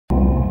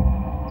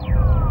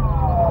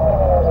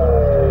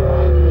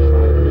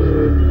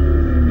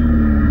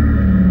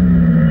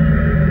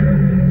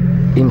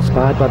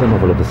Inspired by the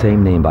novel of the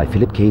same name by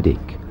Philippe K. Dick,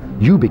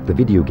 Ubik the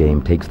video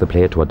game takes the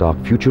player to a dark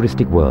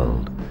futuristic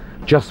world.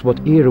 Just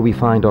what era we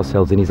find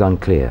ourselves in is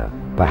unclear.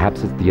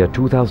 Perhaps it's the year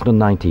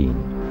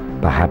 2019.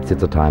 Perhaps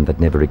it's a time that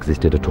never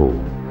existed at all.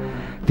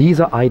 These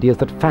are ideas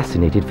that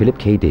fascinated Philippe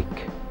K.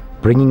 Dick.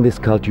 Bringing this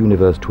cult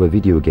universe to a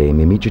video game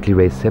immediately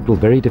raised several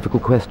very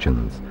difficult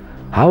questions.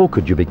 How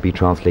could Ubik be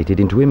translated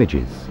into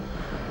images?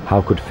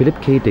 How could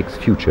Philippe K. Dick's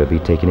future be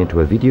taken into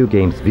a video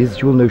game's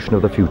visual notion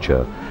of the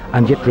future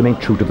and yet remain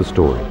true to the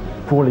story?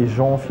 Pour les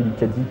gens, Philippe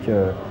K.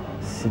 Dick,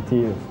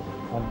 c'était...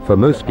 For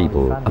most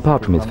people,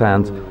 apart from his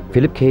fans,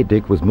 Philippe K.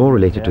 Dick was more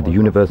related to the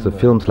universe of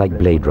films like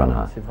Blade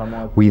Runner.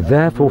 We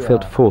therefore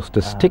felt forced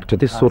to stick to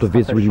this sort of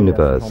visual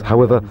universe.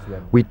 However,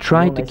 we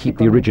tried to keep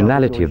the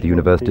originality of the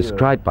universe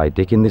described by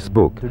Dick in this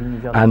book,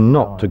 and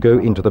not to go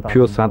into the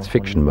pure science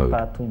fiction mode.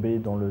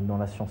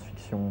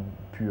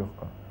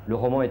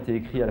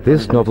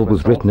 This novel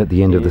was written at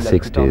the end of the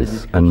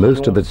 60s, and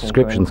most of the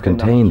descriptions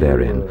contained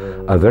therein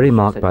are very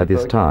marked by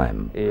this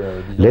time.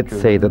 Let's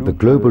say that the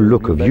global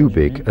look of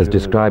Ubik, as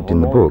described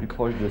in the book,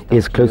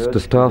 is closer to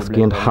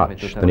Starsky and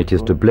Hutch than it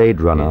is to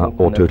Blade Runner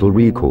or Total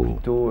Recall.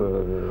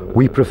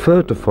 We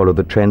prefer to follow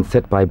the trend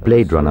set by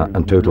Blade Runner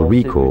and Total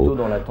Recall,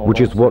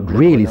 which is what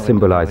really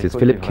symbolizes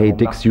Philippe K.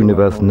 Dick's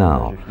universe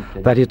now.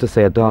 That is to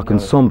say, a dark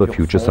and somber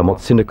future,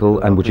 somewhat cynical,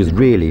 and which is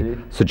really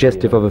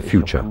suggestive of a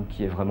future.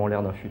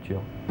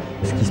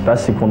 Ce qui se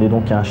passe, c'est qu'on est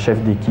donc un chef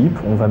d'équipe.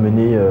 On va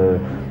mener.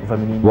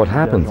 What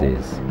happens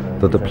is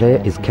that the player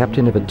is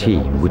captain of a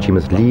team which he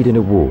must lead in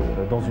a war.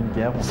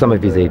 Some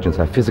of his agents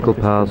have physical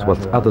powers,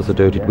 whilst others are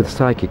doted with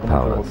psychic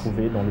powers.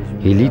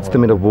 He leads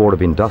them in a war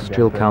of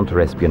industrial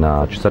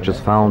counter-espionage, such as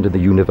found in the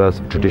universe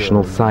of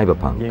traditional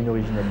cyberpunk.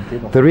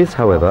 There is,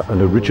 however,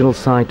 an original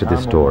side to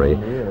this story,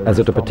 as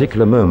at a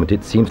particular moment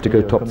it seems to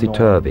go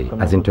topsy-turvy,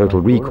 as in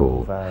Total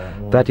Recall.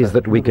 That is,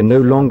 that we can no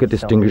longer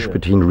distinguish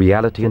between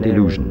reality and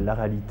illusion.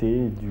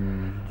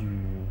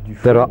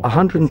 There are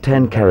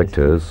 110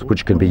 characters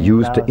which can be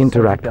used to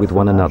interact with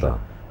one another,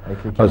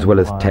 as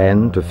well as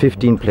 10 to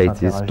 15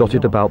 places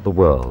dotted about the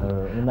world,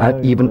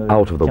 and even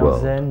out of the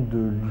world.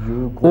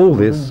 All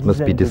this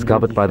must be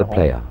discovered by the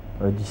player.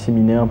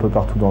 Disséminés un peu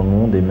partout dans le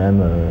monde et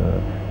même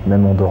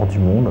en dehors du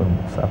monde.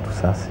 Ça, tout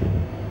ça, c'est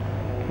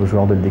au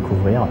joueur de le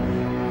découvrir.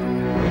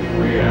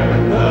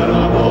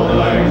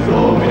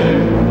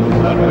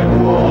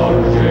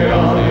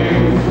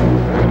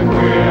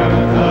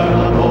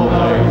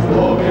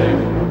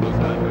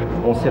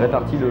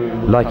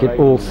 Like in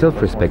all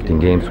self-respecting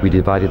games, we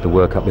divided the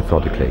work up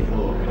methodically.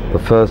 The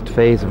first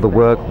phase of the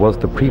work was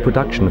the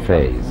pre-production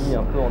phase.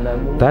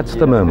 That's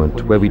the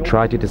moment where we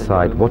try to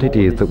decide what it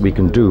is that we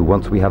can do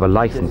once we have a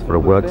license for a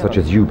work such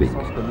as Ubik.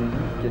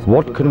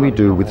 What can we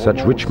do with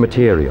such rich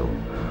material?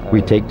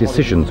 We take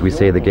decisions. We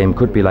say the game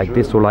could be like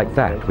this or like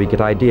that. We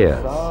get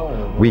ideas.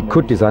 We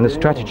could design a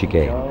strategy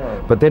game.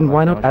 But then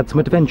why not add some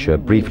adventure?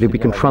 Briefly, we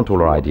confront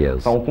all our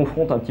ideas. At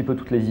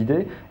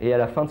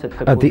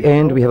the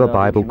end, we have a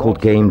Bible called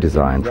Game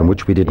Design, from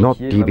which we did not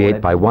deviate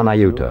by one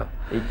iota.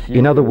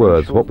 In other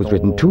words, what was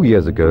written 2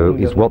 years ago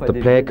is what the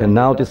player can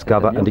now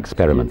discover and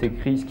experiment.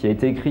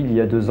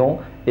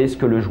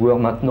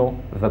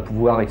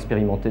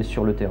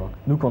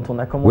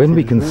 When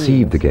we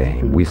conceived the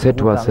game, we said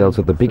to ourselves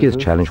that the biggest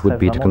challenge would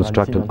be to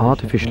construct an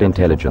artificial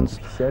intelligence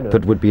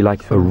that would be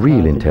like a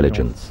real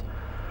intelligence.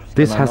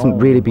 This hasn't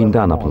really been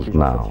done up until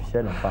now.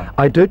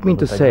 I don't mean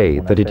to say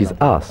that it is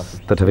us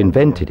that have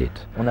invented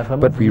it,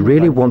 but we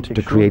really wanted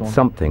to create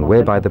something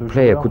whereby the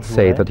player could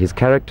say that his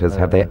characters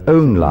have their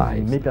own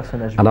lives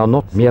and are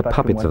not mere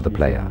puppets of the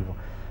player.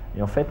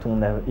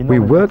 We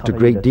worked a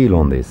great deal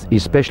on this,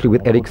 especially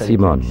with Eric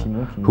Simon,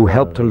 who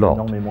helped a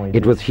lot.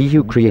 It was he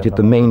who created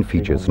the main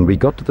features, and we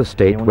got to the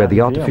state where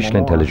the artificial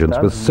intelligence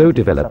was so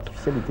developed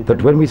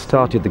that when we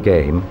started the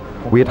game,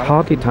 we had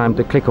hardly time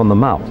to click on the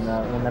mouse,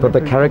 but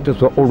the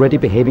characters were already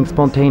behaving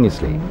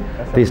spontaneously.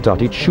 They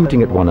started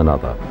shooting at one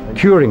another,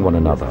 curing one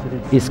another,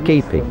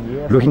 escaping,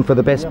 looking for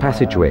the best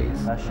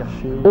passageways.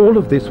 All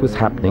of this was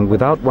happening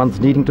without one's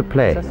needing to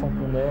play.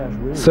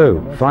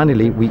 So,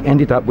 finally, we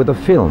ended up with a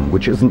film,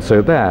 which isn't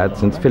so bad,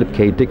 since Philippe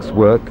K. Dick's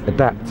work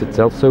adapts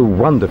itself so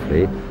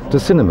wonderfully to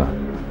cinema.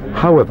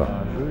 However,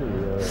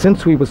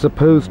 since we were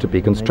supposed to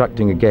be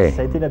constructing a game,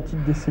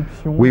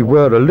 we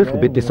were a little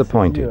bit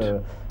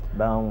disappointed.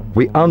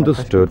 We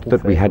understood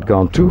that we had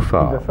gone too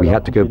far. We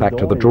had to go back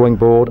to the drawing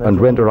board and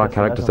render our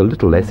characters a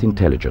little less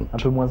intelligent.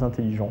 We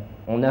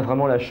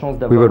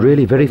were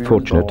really very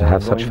fortunate to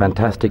have such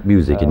fantastic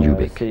music in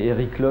Ubik.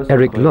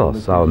 Eric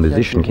Loss, our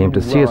musician, came to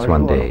see us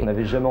one day.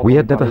 We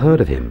had never heard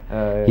of him.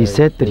 He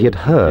said that he had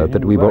heard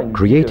that we were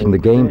creating the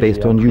game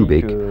based on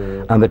Ubik,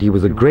 and that he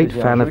was a great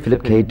fan of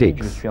Philippe K.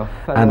 Dick's,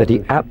 and that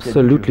he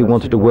absolutely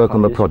wanted to work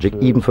on the project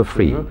even for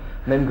free.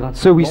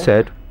 So we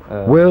said,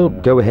 Well,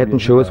 go ahead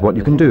and show us what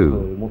you can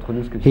do.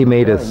 He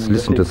made us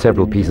listen to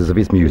several pieces of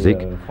his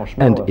music,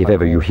 and if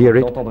ever you hear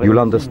it, you'll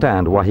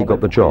understand why he got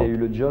the job.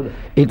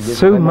 It's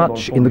so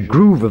much in the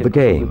groove of the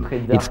game.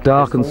 It's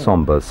dark and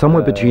somber,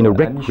 somewhere between a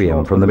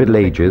requiem from the Middle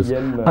Ages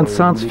and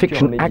science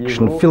fiction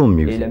action film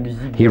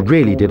music. He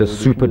really did a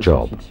super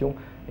job.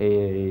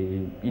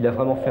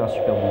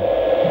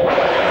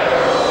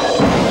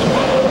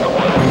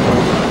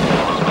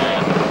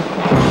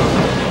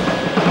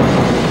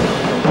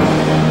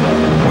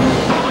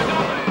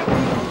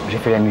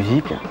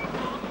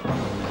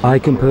 I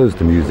composed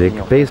the music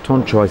based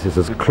on choices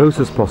as close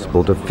as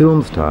possible to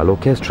film-style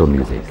orchestral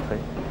music.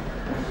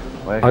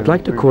 I'd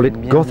like to call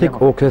it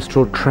Gothic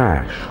orchestral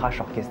trash.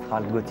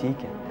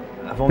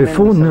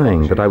 Before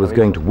knowing that I was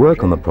going to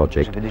work on the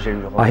project,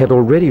 I had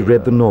already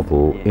read the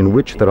novel in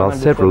which there are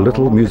several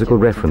little musical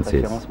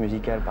references.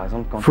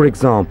 For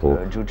example,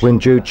 when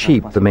Joe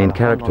Cheap, the main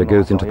character,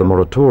 goes into the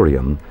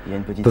moratorium,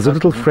 there's a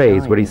little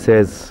phrase where he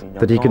says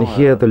that he can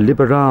hear the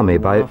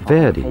Liberame by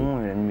Verdi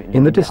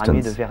in the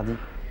distance.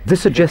 This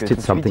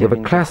suggested something of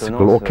a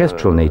classical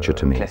orchestral nature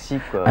to me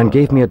and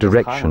gave me a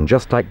direction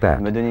just like that.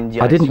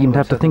 I didn't even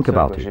have to think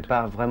about it.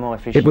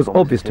 It was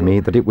obvious to me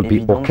that it would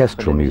be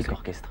orchestral music.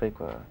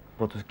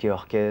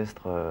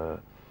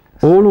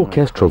 All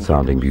orchestral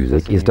sounding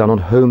music is done on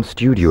home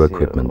studio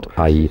equipment,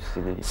 i.e.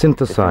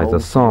 synthesizer,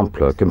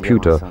 sampler,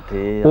 computer,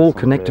 all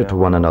connected to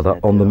one another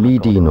on the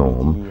MIDI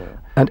norm,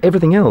 and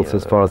everything else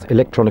as far as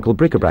electronical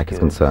bric-a-brac is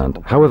concerned.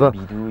 However,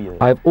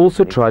 I have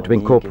also tried to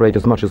incorporate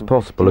as much as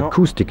possible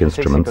acoustic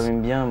instruments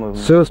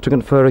so as to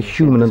confer a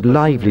human and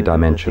lively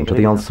dimension to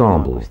the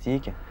ensemble,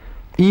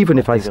 even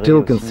if I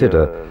still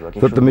consider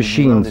that the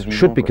machines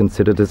should be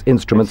considered as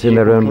instruments in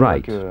their own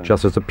right,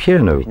 just as a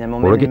piano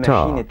or a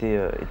guitar,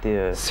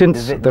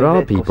 since there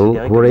are people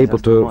who are able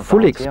to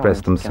fully express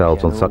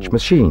themselves on such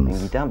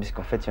machines.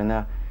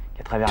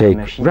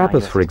 Take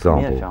rappers, for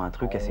example.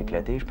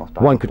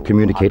 One could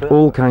communicate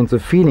all kinds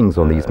of feelings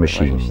on these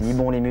machines,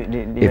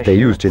 if they're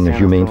used in a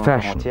humane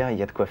fashion.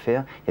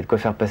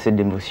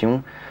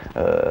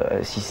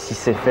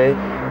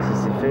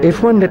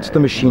 If one lets the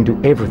machine do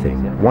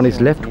everything, one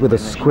is left with a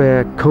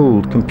square,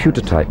 cold,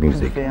 computer-type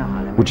music,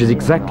 which is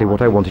exactly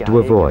what I wanted to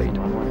avoid.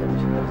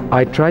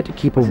 I tried to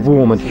keep a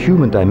warm and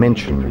human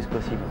dimension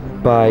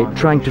by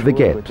trying to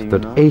forget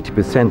that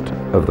 80%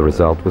 of the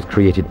result was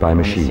created by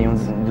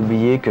machines.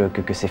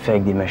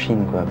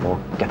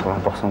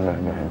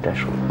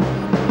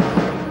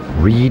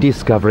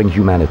 Rediscovering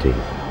humanity,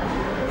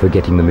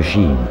 forgetting the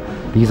machine,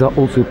 these are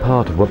also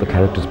part of what the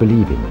characters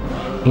believe in.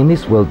 In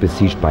this world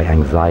besieged by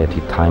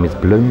anxiety, time is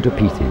blown to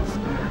pieces,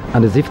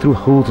 and as if through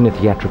holes in a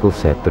theatrical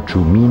set, the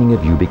true meaning of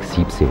Ubik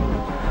seeps in.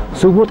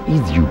 So what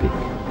is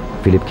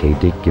Ubik? Philippe K.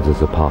 Dick gives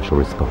us a partial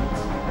response.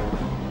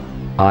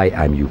 I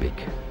am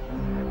Ubik.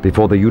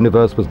 Before the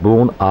universe was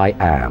born, I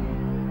am.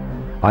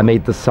 I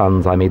made the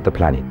suns, I made the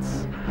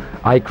planets.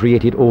 I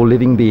created all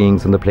living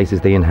beings and the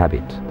places they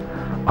inhabit.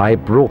 I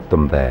brought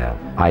them there,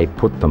 I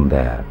put them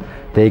there.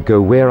 They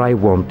go where I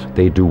want,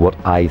 they do what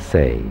I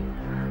say.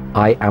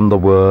 I am the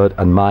word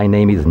and my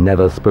name is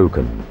never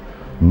spoken.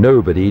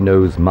 Nobody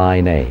knows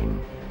my name.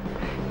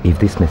 If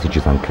this message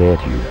is unclear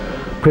to you,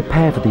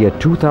 prepare for the year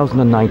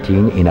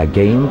 2019 in a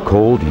game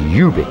called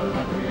Ubik.